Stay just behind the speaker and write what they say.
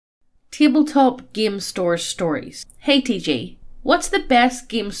Tabletop game store stories. Hey TG, what's the best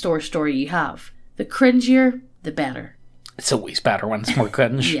game store story you have? The cringier, the better. It's always better when it's more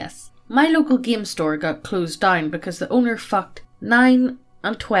cringe. Yes. My local game store got closed down because the owner fucked 9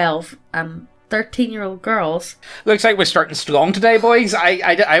 and 12 and 13-year-old girls. Looks like we're starting strong today, boys.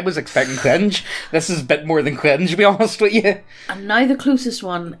 I was expecting cringe. This is a bit more than cringe, to be honest with you. And now the closest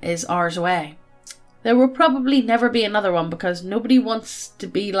one is hours away. There will probably never be another one because nobody wants to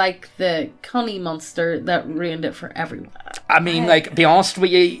be like the Connie monster that ruined it for everyone. I mean, like, be honest with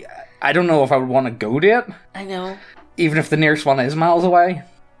you, I don't know if I would want to go to it. I know. Even if the nearest one is miles away.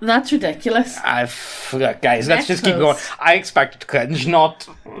 That's ridiculous. Look, guys, let's just keep going. I expected cringe, not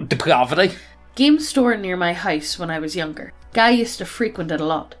depravity. Game store near my house when I was younger. Guy used to frequent it a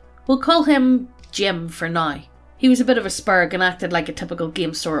lot. We'll call him Jim for now. He was a bit of a spurg and acted like a typical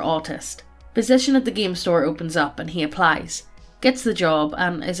game store autist. Position at the game store opens up and he applies, gets the job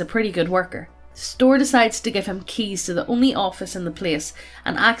and is a pretty good worker. The store decides to give him keys to the only office in the place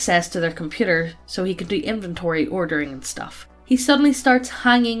and access to their computer so he can do inventory ordering and stuff. He suddenly starts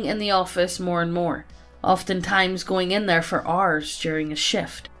hanging in the office more and more, oftentimes going in there for hours during a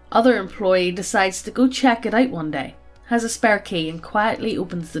shift. Other employee decides to go check it out one day, has a spare key and quietly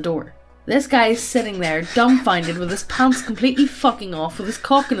opens the door. This guy is sitting there dumbfounded with his pants completely fucking off with his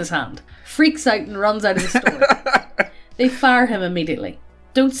cock in his hand. Freaks out and runs out of the store. They fire him immediately.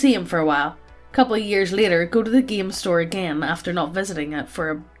 Don't see him for a while. A couple of years later, go to the game store again after not visiting it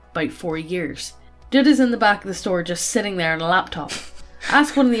for about 4 years. Dude is in the back of the store just sitting there on a laptop.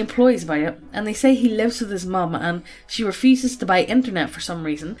 Ask one of the employees about it, and they say he lives with his mum and she refuses to buy internet for some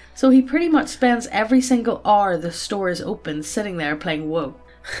reason, so he pretty much spends every single hour the store is open sitting there playing WoW.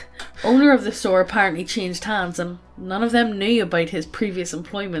 Owner of the store apparently changed hands and none of them knew about his previous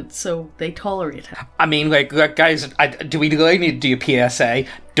employment, so they tolerate him. I mean, like guys, do we really need to do a PSA?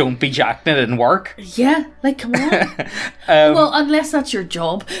 Don't be jacking it in work. Yeah, like, come on. Well, unless that's your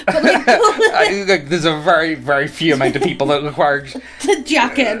job. But like, there's a very, very few amount of people that require to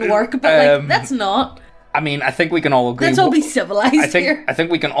jack it in work, but like, that's not. I mean, I think we can all agree. Let's all be civilised here. I think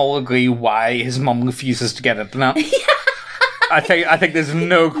we can all agree why his mum refuses to get internet. I think there's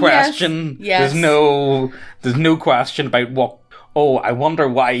no question. Yes. There's no question about what. Oh, I wonder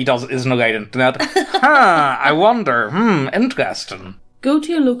why he isn't allowed internet. I wonder. Interesting. Go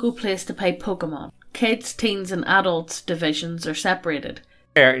to your local place to play Pokemon. Kids, teens, and adults divisions are separated.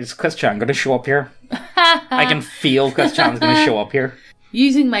 Is Chris Chan going to show up here? I can feel Chris Chan's going to show up here.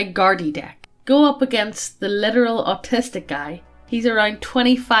 Using my Guardy deck. Go up against the literal autistic guy. He's around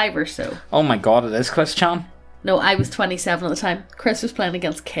 25 or so. Oh my god, it is Chris Chan. No, I was 27 at the time. Chris was playing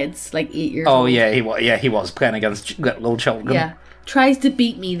against kids, like 8 years old. Oh yeah, he was playing against little children. Yeah. Tries to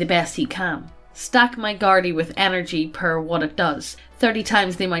beat me the best he can. Stack my Guardy with energy per what it does. 30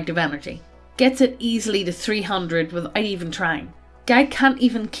 times the amount of energy. Gets it easily to 300 without even trying. Guy can't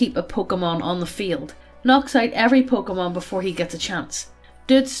even keep a Pokemon on the field. Knocks out every Pokemon before he gets a chance.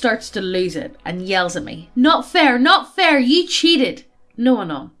 Dude starts to lose it and yells at me. Not fair, not fair, you cheated! No,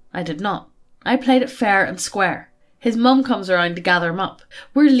 Anon, I did not. I played it fair and square. His mum comes around to gather him up.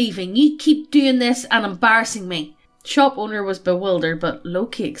 We're leaving, you keep doing this and embarrassing me. Shop owner was bewildered but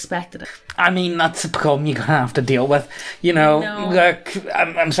low-key expected it. I mean, that's a problem you're going to have to deal with. You know, look,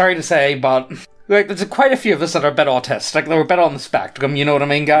 I'm sorry to say, but like, there's quite a few of us that are a bit autistic. They're a bit on the spectrum, you know what I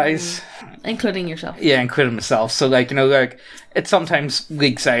mean, guys? Including yourself. Yeah, including myself. So, like, you know, like, it sometimes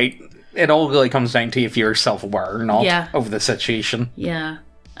leaks out. It all really comes down to if you're self-aware or not of the situation. Yeah.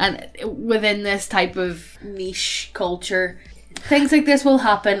 And within this type of niche culture, things like this will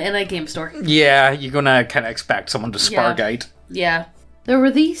happen in a game store. Yeah, you're going to kind of expect someone to spark out. Yeah. There were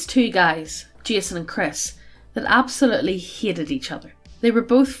these two guys, Jason and Chris, that absolutely hated each other. They were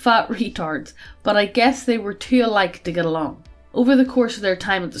both fat retards, but I guess they were too alike to get along. Over the course of their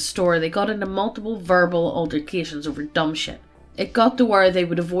time at the store, they got into multiple verbal altercations over dumb shit. It got to where they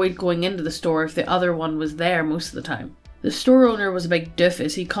would avoid going into the store if the other one was there most of the time. The store owner was a big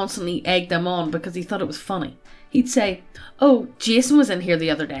doofus. He constantly egged them on because he thought it was funny. He'd say, "Oh, Jason was in here the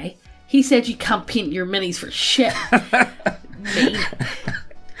other day. He said you can't paint your minis for shit." Me.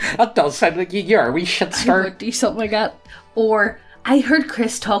 That does sound like you're a wee shitstar. I would do something like that. Or, "I heard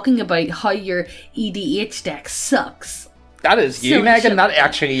Chris talking about how your EDH deck sucks." That is you, Megan. That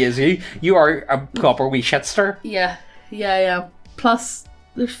actually is you. You are a proper wee shitstar. Yeah. Plus,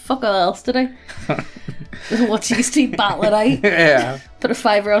 there's fuck all else today. What's used to battle it out. Yeah. Put a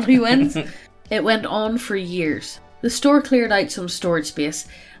 $5 on who wins. It went on for years. The store cleared out some storage space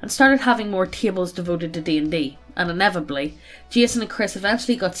and started having more tables devoted to D&D, and inevitably, Jason and Chris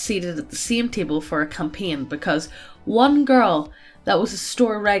eventually got seated at the same table for a campaign because one girl that was a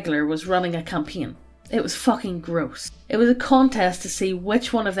store regular was running a campaign. It was fucking gross. It was a contest to see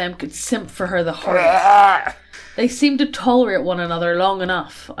which one of them could simp for her the hardest. They seemed to tolerate one another long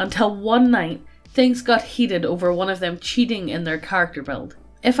enough, until one night, things got heated over one of them cheating in their character build.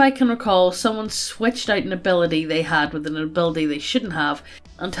 If I can recall, someone switched out an ability they had with an ability they shouldn't have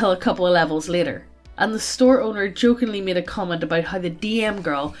until a couple of levels later. And the store owner jokingly made a comment about how the DM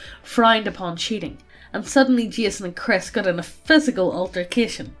girl frowned upon cheating. And suddenly Jason and Chris got in a physical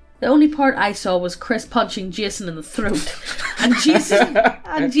altercation. The only part I saw was Chris punching Jason in the throat,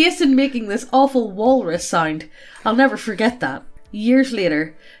 and Jason making this awful walrus sound. I'll never forget that. Years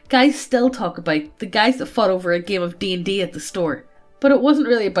later, guys still talk about the guys that fought over a game of D&D at the store. But it wasn't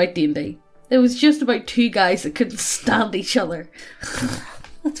really about D&D. It was just about two guys that couldn't stand each other.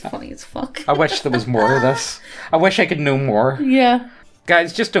 That's funny as fuck. I wish there was more of this. I wish I could know more. Yeah.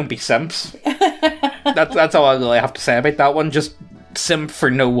 Guys, just don't be simps. That's all I really have to say about that one. Just simp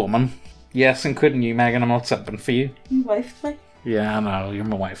for no woman. Yes, including you, Megan. I'm not simping for you. You wifed me? Yeah, I know. You're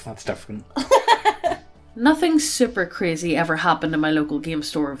my wife. That's different. Nothing super crazy ever happened in my local game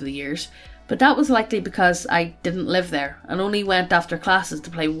store over the years, but that was likely because I didn't live there and only went after classes to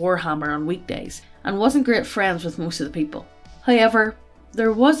play Warhammer on weekdays and wasn't great friends with most of the people. However,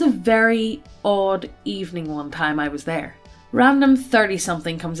 there was a very odd evening one time I was there. Random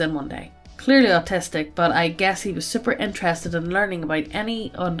 30-something comes in one day. Clearly autistic, but I guess he was super interested in learning about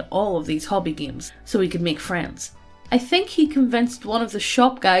any and all of these hobby games so he could make friends. I think he convinced one of the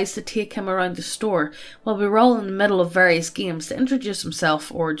shop guys to take him around the store while we were all in the middle of various games to introduce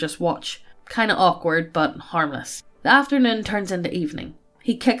himself or just watch. Kinda awkward, but harmless. The afternoon turns into evening.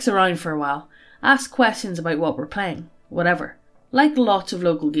 He kicks around for a while, asks questions about what we're playing, whatever. Like lots of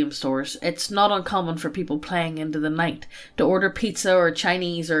local game stores, it's not uncommon for people playing into the night to order pizza or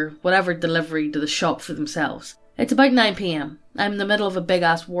Chinese or whatever delivery to the shop for themselves. It's about 9 PM. I'm in the middle of a big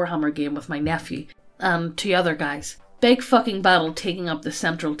ass Warhammer game with my nephew and two other guys. Big fucking battle taking up the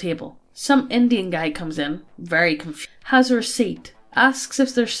central table. Some Indian guy comes in, very confused, has a receipt, asks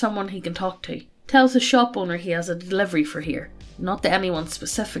if there's someone he can talk to, tells the shop owner he has a delivery for here, not to anyone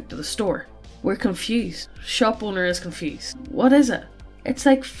specific to the store. We're confused. Shop owner is confused. What is it? It's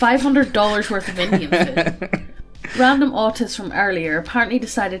like $500 worth of Indian food. Random autist from earlier apparently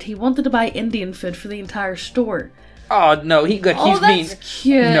decided he wanted to buy Indian food for the entire store. Oh no, he's mean.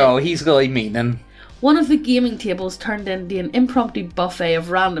 Cute. No, he's really meaning. One of the gaming tables turned into an impromptu buffet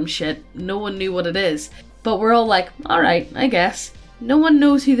of random shit. No one knew what it is, but we're all like, alright, I guess. No one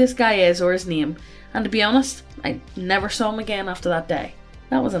knows who this guy is or his name, and to be honest, I never saw him again after that day.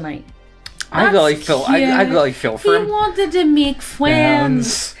 That was a night. I really feel for him. He wanted to make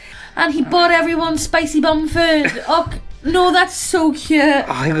friends. And he bought everyone spicy bum food. Oh, no, that's so cute.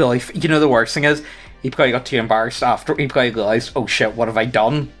 You know the worst thing is, he probably got too embarrassed after. He probably realised, oh shit, what have I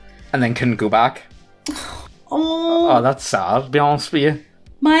done? And then couldn't go back. Oh, that's sad, to be honest with you.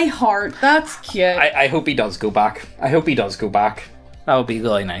 My heart, that's cute. I hope he does go back. That would be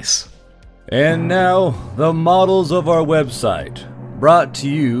really nice. And now, the models of our website. Brought to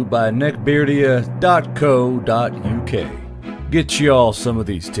you by neckbeardia.co.uk. Get y'all some of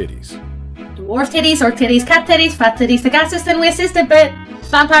these titties. Dwarf titties, orc titties, cat titties, fat titties, the gases and wastes a bit.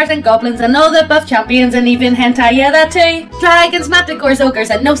 Vampires and goblins and all the buff champions and even hentai, yeah that too. Dragons, manticores,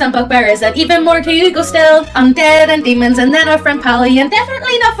 ogres and gnomes and bugbears and even more to go still. Undead and demons and then our friend Pally and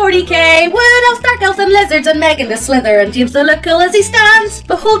definitely not 40k. Wood elves, dark elves and lizards and Megan the Slither and James to look cool as he stands.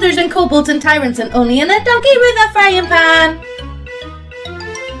 Beholders and kobolds and tyrants and only in a donkey with a frying pan.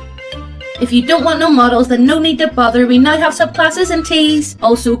 If you don't want no models, then no need to bother. We now have subclasses and teas.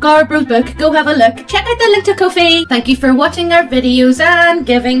 Also, Garbro's book, go have a look. Check out the link to Ko-fi. Thank you for watching our videos and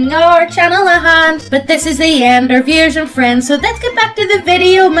giving our channel a hand. But this is the end, our viewers and friends, so let's get back to the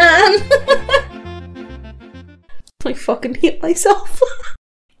video, man. I fucking hate myself.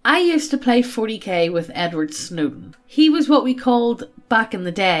 I used to play 40k with Edward Snowden. He was what we called, back in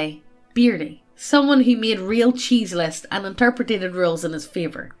the day, Beardy. Someone who made real cheese lists and interpreted rules in his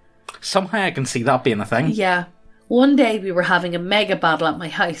favour. Somehow I can see that being a thing. Yeah. One day we were having a mega battle at my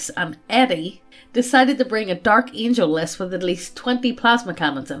house and Eddie decided to bring a Dark Angel list with at least 20 plasma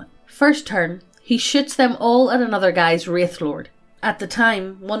cannons in it. First turn, he shoots them all at another guy's Wraith Lord, at the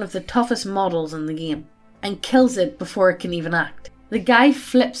time one of the toughest models in the game, and kills it before it can even act. The guy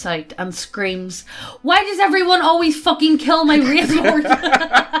flips out and screams, "Why does everyone always fucking kill my Wraith Lord?"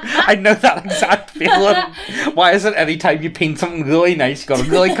 I know that exact feeling. Why is it any time you paint something really nice, you got a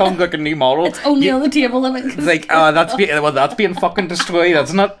really cool looking new model? It's only on the table and it's like, oh, that's being fucking destroyed,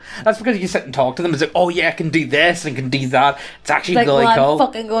 isn't it? That's because you sit and talk to them. It's like, oh yeah, I can do this and I can do that. It's actually like, really well, cool.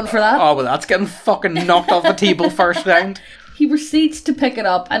 I'm fucking going for that. Oh, well, that's getting fucking knocked off the table first round. He proceeds to pick it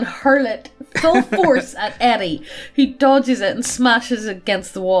up and hurl it full force at Eddie, who dodges it and smashes it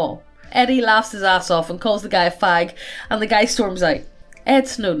against the wall. Eddie laughs his ass off and calls the guy a fag, and the guy storms out. Ed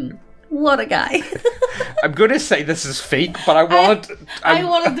Snowden. What a guy. I'm going to say this is fake, but I want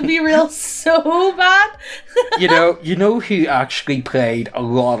it to be real so bad. you know who actually played a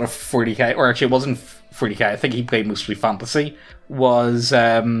lot of 40k, or actually it wasn't 40k, I think he played mostly fantasy, was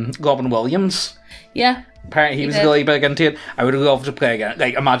Robin Williams. Yeah. Apparently he was really big into it. I would love to play again.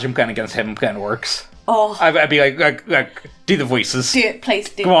 Like, imagine playing against him and playing Orcs. Oh. I'd be like, do the voices. Do it, please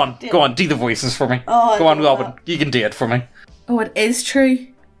do it. Go on, do the voices for me. Oh, go on, Robin, you can do it for me. Oh, it is true.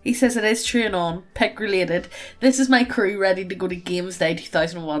 He says it is true and on. Pick related. This is my crew ready to go to Games Day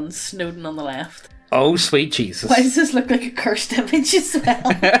 2001. Snowden on the left. Oh, sweet Jesus. Why does this look like a cursed image as well?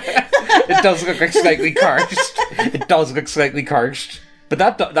 It does look like slightly cursed. It does look slightly cursed. But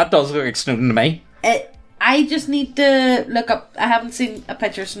that does look like Snowden to me. I just need to look up. I haven't seen a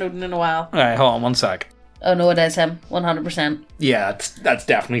picture of Snowden in a while. Alright, hold on one sec. Oh no, it is him. 100%. Yeah, that's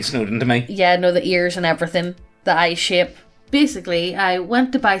definitely Snowden to me. Yeah, no, the ears and everything. The eye shape. Basically, I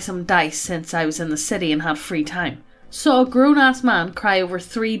went to buy some dice since I was in the city and had free time. Saw a grown-ass man cry over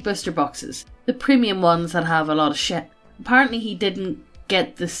 3 booster boxes. The premium ones that have a lot of shit. Apparently he didn't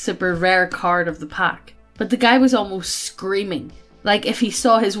get the super rare card of the pack. But the guy was almost screaming. Like if he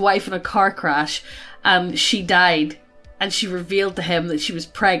saw his wife in a car crash and she died and she revealed to him that she was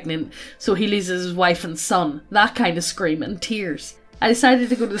pregnant, so he loses his wife and son. That kind of scream and tears. I decided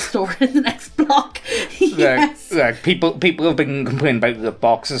to go to the store in the next block. Yes. Like people have been complaining about loot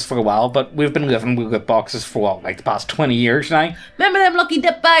boxes for a while, but we've been living with loot boxes for what, like the past 20 years now? Remember them lucky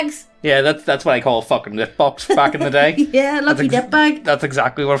dip bags? Yeah, that's what I call a fucking loot box back in the day. Yeah, lucky dip bag. That's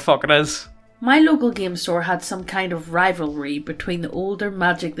exactly what it fucking is. My local game store had some kind of rivalry between the older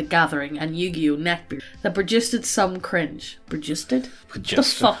Magic the Gathering and Yu-Gi-Oh! Neckbeard that produced some cringe. Produced? The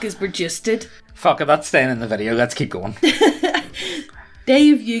fuck is produced? Fuck it, that's staying in the video. Let's keep going. Day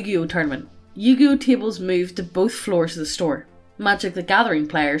of Yu-Gi-Oh! Tournament. Yu-Gi-Oh! Tables moved to both floors of the store. Magic the Gathering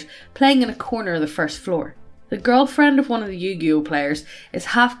players playing in a corner of the first floor. The girlfriend of one of the Yu-Gi-Oh! players is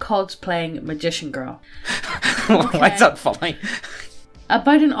half cosplaying Magician Girl. Okay. Why is that funny?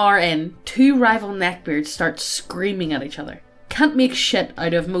 About an hour in, 2 rival neckbeards start screaming at each other. Can't make shit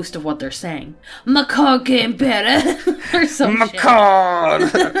out of most of what they're saying. Macaw game better! Or some Macaw!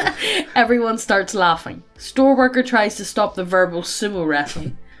 shit. Everyone starts laughing. Store worker tries to stop the verbal sumo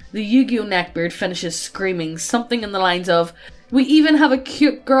wrestling. The Yu-Gi-Oh! Neckbeard finishes screaming something in the lines of, "We even have a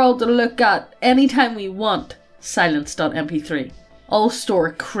cute girl to look at anytime we want." Silence.mp3. All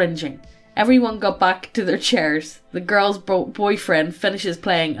store cringing. Everyone got back to their chairs. The girl's boyfriend finishes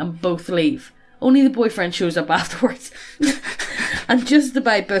playing and both leave. Only the boyfriend shows up afterwards. And just to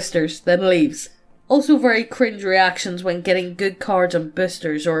buy boosters, then leaves. Also very cringe reactions when getting good cards on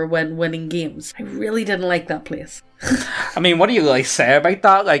boosters or when winning games. I really didn't like that place. I mean, what do you like say about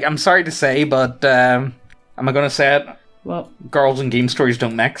that? Like, I'm sorry to say, but am I going to say it? What? Girls and game stores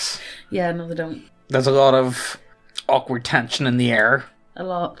don't mix. Yeah, no they don't. There's a lot of awkward tension in the air. A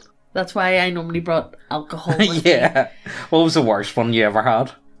lot. That's why I normally brought alcohol with Yeah. What was the worst one you ever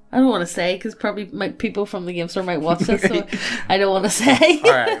had? I don't want to say, because probably people from the game store might watch this, so I don't want to say.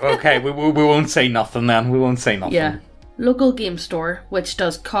 Alright, okay, we won't say nothing then. We won't say nothing. Yeah. Local game store, which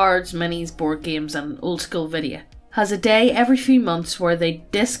does cards, minis, board games, and old school video, has a day every few months where they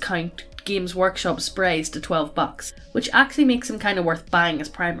discount Games Workshop sprays to $12, which actually makes them kind of worth buying as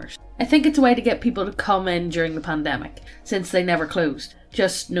primers. I think it's a way to get people to come in during the pandemic, since they never closed.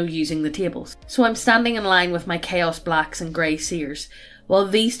 Just no using the tables. So I'm standing in line with my Chaos Blacks and Grey Seers, while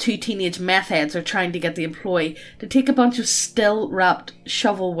these 2 teenage meth heads are trying to get the employee to take a bunch of still-wrapped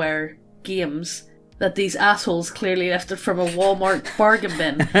shovelware games that these assholes clearly lifted from a Walmart bargain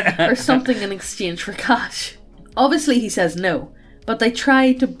bin or something in exchange for cash. Obviously he says no, but they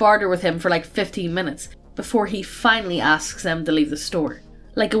try to barter with him for like 15 minutes before he finally asks them to leave the store.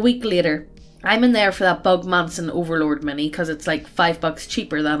 Like a week later, I'm in there for that Bug Manson Overlord mini because it's like $5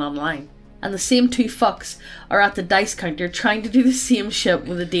 cheaper than online. And the same 2 fucks are at the dice counter trying to do the same shit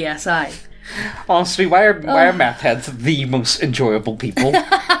with a DSi. Honestly, why are meth heads the most enjoyable people?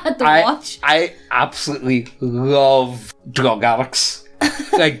 Watch? I absolutely love drug addicts.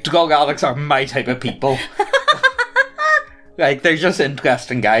 Like, drug addicts are my type of people. Like, they're just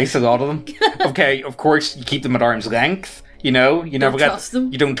interesting guys, a lot of them. Okay, of course, you keep them at arm's length. You know, you never trust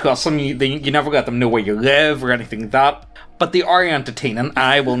them. You don't trust them. You never let them know where you live or anything like that. But they are entertaining.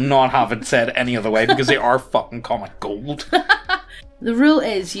 I will not have it said any other way because they are fucking comic gold. The rule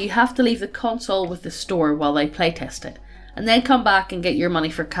is you have to leave the console with the store while they playtest it, and then come back and get your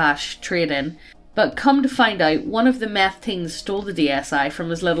money for cash, trade in. But come to find out, one of the meth teens stole the DSi from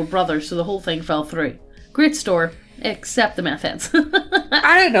his little brother, so the whole thing fell through. Great store, except the meth heads.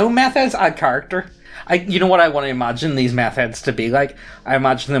 I don't know, meth heads add character. You know what I want to imagine these meth heads to be like? I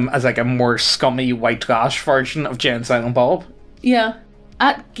imagine them as like a more scummy white trash version of Jay and Silent Bob. Yeah.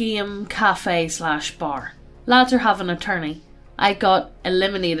 At game cafe/bar. Lads are having a tourney. I got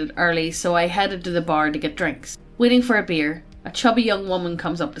eliminated early, so I headed to the bar to get drinks. Waiting for a beer, a chubby young woman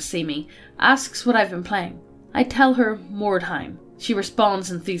comes up to see me, asks what I've been playing. I tell her Mordheim. She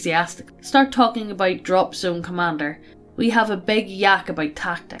responds enthusiastically. Start talking about Drop Zone Commander. We have a big yak about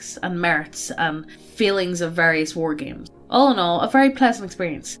tactics and merits and feelings of various war games. All in all, a very pleasant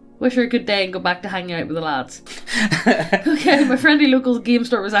experience. Wish her a good day and go back to hanging out with the lads. Okay, my friendly local game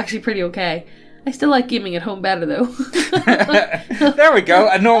store was actually pretty okay. I still like gaming at home better though. There we go.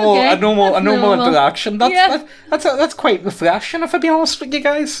 A normal interaction. That's quite refreshing, if I be honest with you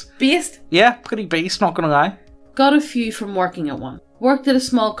guys. Based? Yeah, pretty based, not gonna lie. Got a few from working at one. Worked at a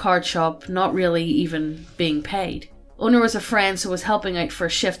small card shop, not really even being paid. Owner was a friend, so was helping out for a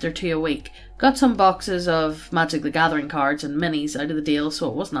shift or two a week. Got some boxes of Magic the Gathering cards and minis out of the deal, so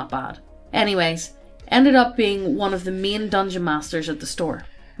it was not bad. Anyways, ended up being one of the main dungeon masters at the store.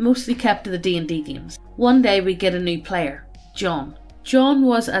 Mostly kept to the D&D games. One day we get a new player, John. John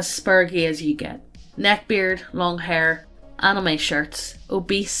was as spurgy as you get. Neckbeard, long hair, anime shirts,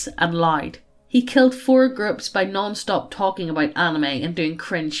 obese and loud. He killed 4 groups by non-stop talking about anime and doing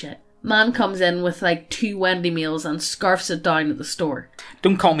cringe shit. Man comes in with like 2 Wendy meals and scarfs it down at the store.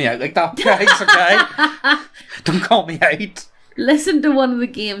 Don't call me out like that, guys, okay? Don't call me out. Listen to one of the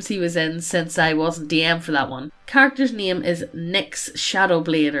games he was in, since I wasn't DM for that one. Character's name is Nyx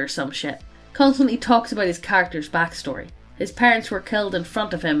Shadowblade or some shit. Constantly talks about his character's backstory. His parents were killed in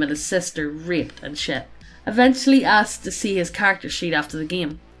front of him and his sister raped and shit. Eventually asked to see his character sheet after the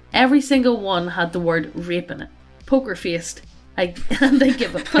game. Every single one had the word rape in it. Poker faced. And I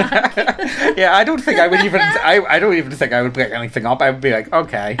give it back. Yeah, I don't think I would even. I don't even think I would break anything up. I would be like,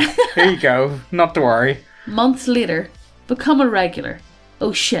 okay, here you go, not to worry. Months later, become a regular.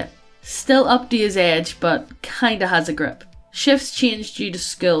 Oh shit, still up to his edge, but kinda has a grip. Shifts changed due to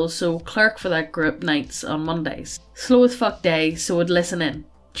school, so clerk for that group nights on Mondays. Slow as fuck day, so would listen in.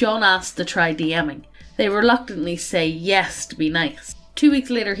 John asked to try DMing. They reluctantly say yes to be nice. 2 weeks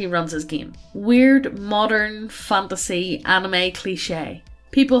later he runs his game. Weird, modern, fantasy, anime cliché.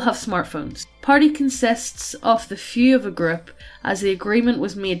 People have smartphones. Party consists of the few of a group, as the agreement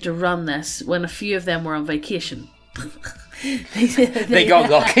was made to run this when a few of them were on vacation. They got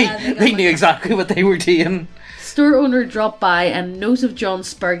lucky. They knew exactly what they were doing. Store owner dropped by and knows of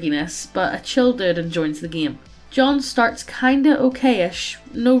John's spurginess, but a chill dude and joins the game. John starts kinda okayish,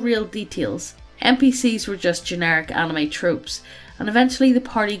 no real details. NPCs were just generic anime tropes, and eventually the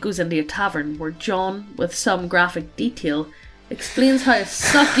party goes into a tavern where John, with some graphic detail, explains how a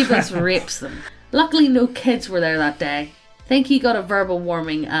succubus rapes them. Luckily no kids were there that day. Think he got a verbal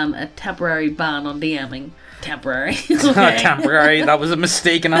warning and a temporary ban on DMing. Temporary. Not temporary, that was a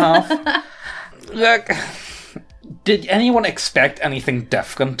mistake and a half. Look, did anyone expect anything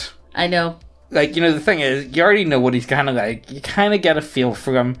different? I know. Like, you know, the thing is, you already know what he's kind of like. You kind of get a feel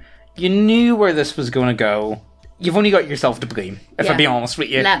for him. You knew where this was going to go. You've only got yourself to blame, if I be honest with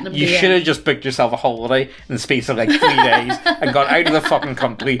you. You should have just booked yourself a holiday in the space of like 3 days and got out of the fucking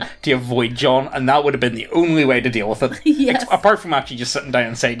country to avoid John, and that would have been the only way to deal with it. Yes. Apart from actually just sitting down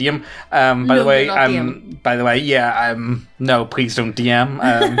inside DM. By the way, no, please don't DM.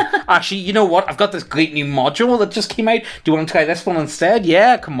 Actually, you know what? I've got this great new module that just came out. Do you want to try this one instead?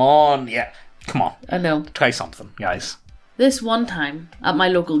 Yeah, come on. Yeah, come on. I know. Try something, guys. This one time, at my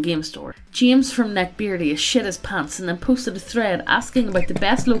local game store, James from Neckbeardy shit his pants and then posted a thread asking about the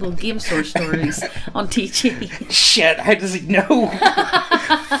best local game store stories on TG. Shit, how does he know?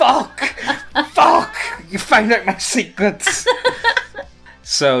 Fuck! You found out my secrets!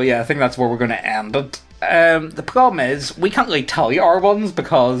 So yeah, I think that's where we're going to end it. The problem is, we can't really tell you our ones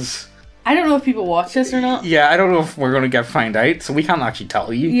because... I don't know if people watch this or not. Yeah, I don't know if we're going to get found out, so we can't actually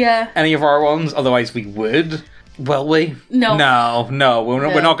tell you any of our ones, otherwise we would. Will we? No.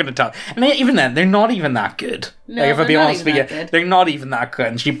 We're not going to tell. And even then, they're not even that good. No, like, if I be honest with you, good. They're not even that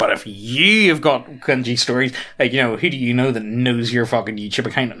cringy. But if you've got cringy stories, like, you know, who do you know that knows your fucking YouTube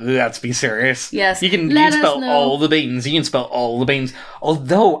account? Let's be serious. Yes. You can spill all the beans. You can spill all the beans.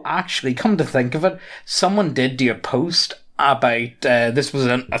 Although, actually, come to think of it, someone did do a post about, this was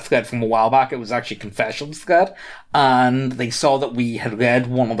a thread from a while back. It was actually a confessions thread, and they saw that we had read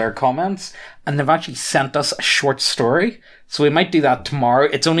one of their comments, and they've actually sent us a short story. So we might do that tomorrow.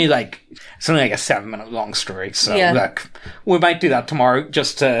 It's only like a 7-minute long story. So look, we might do that tomorrow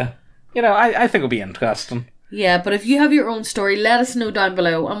just to You know, I think it'll be interesting. Yeah, but if you have your own story, let us know down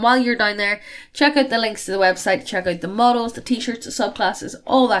below. And while you're down there, check out the links to the website, check out the models, the t-shirts, the subclasses,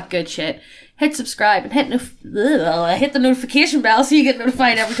 all that good shit. Hit subscribe and hit the notification bell so you get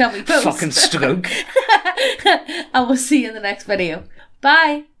notified every time we post. Fucking stroke. And we'll see you in the next video.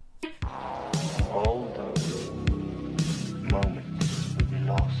 Bye!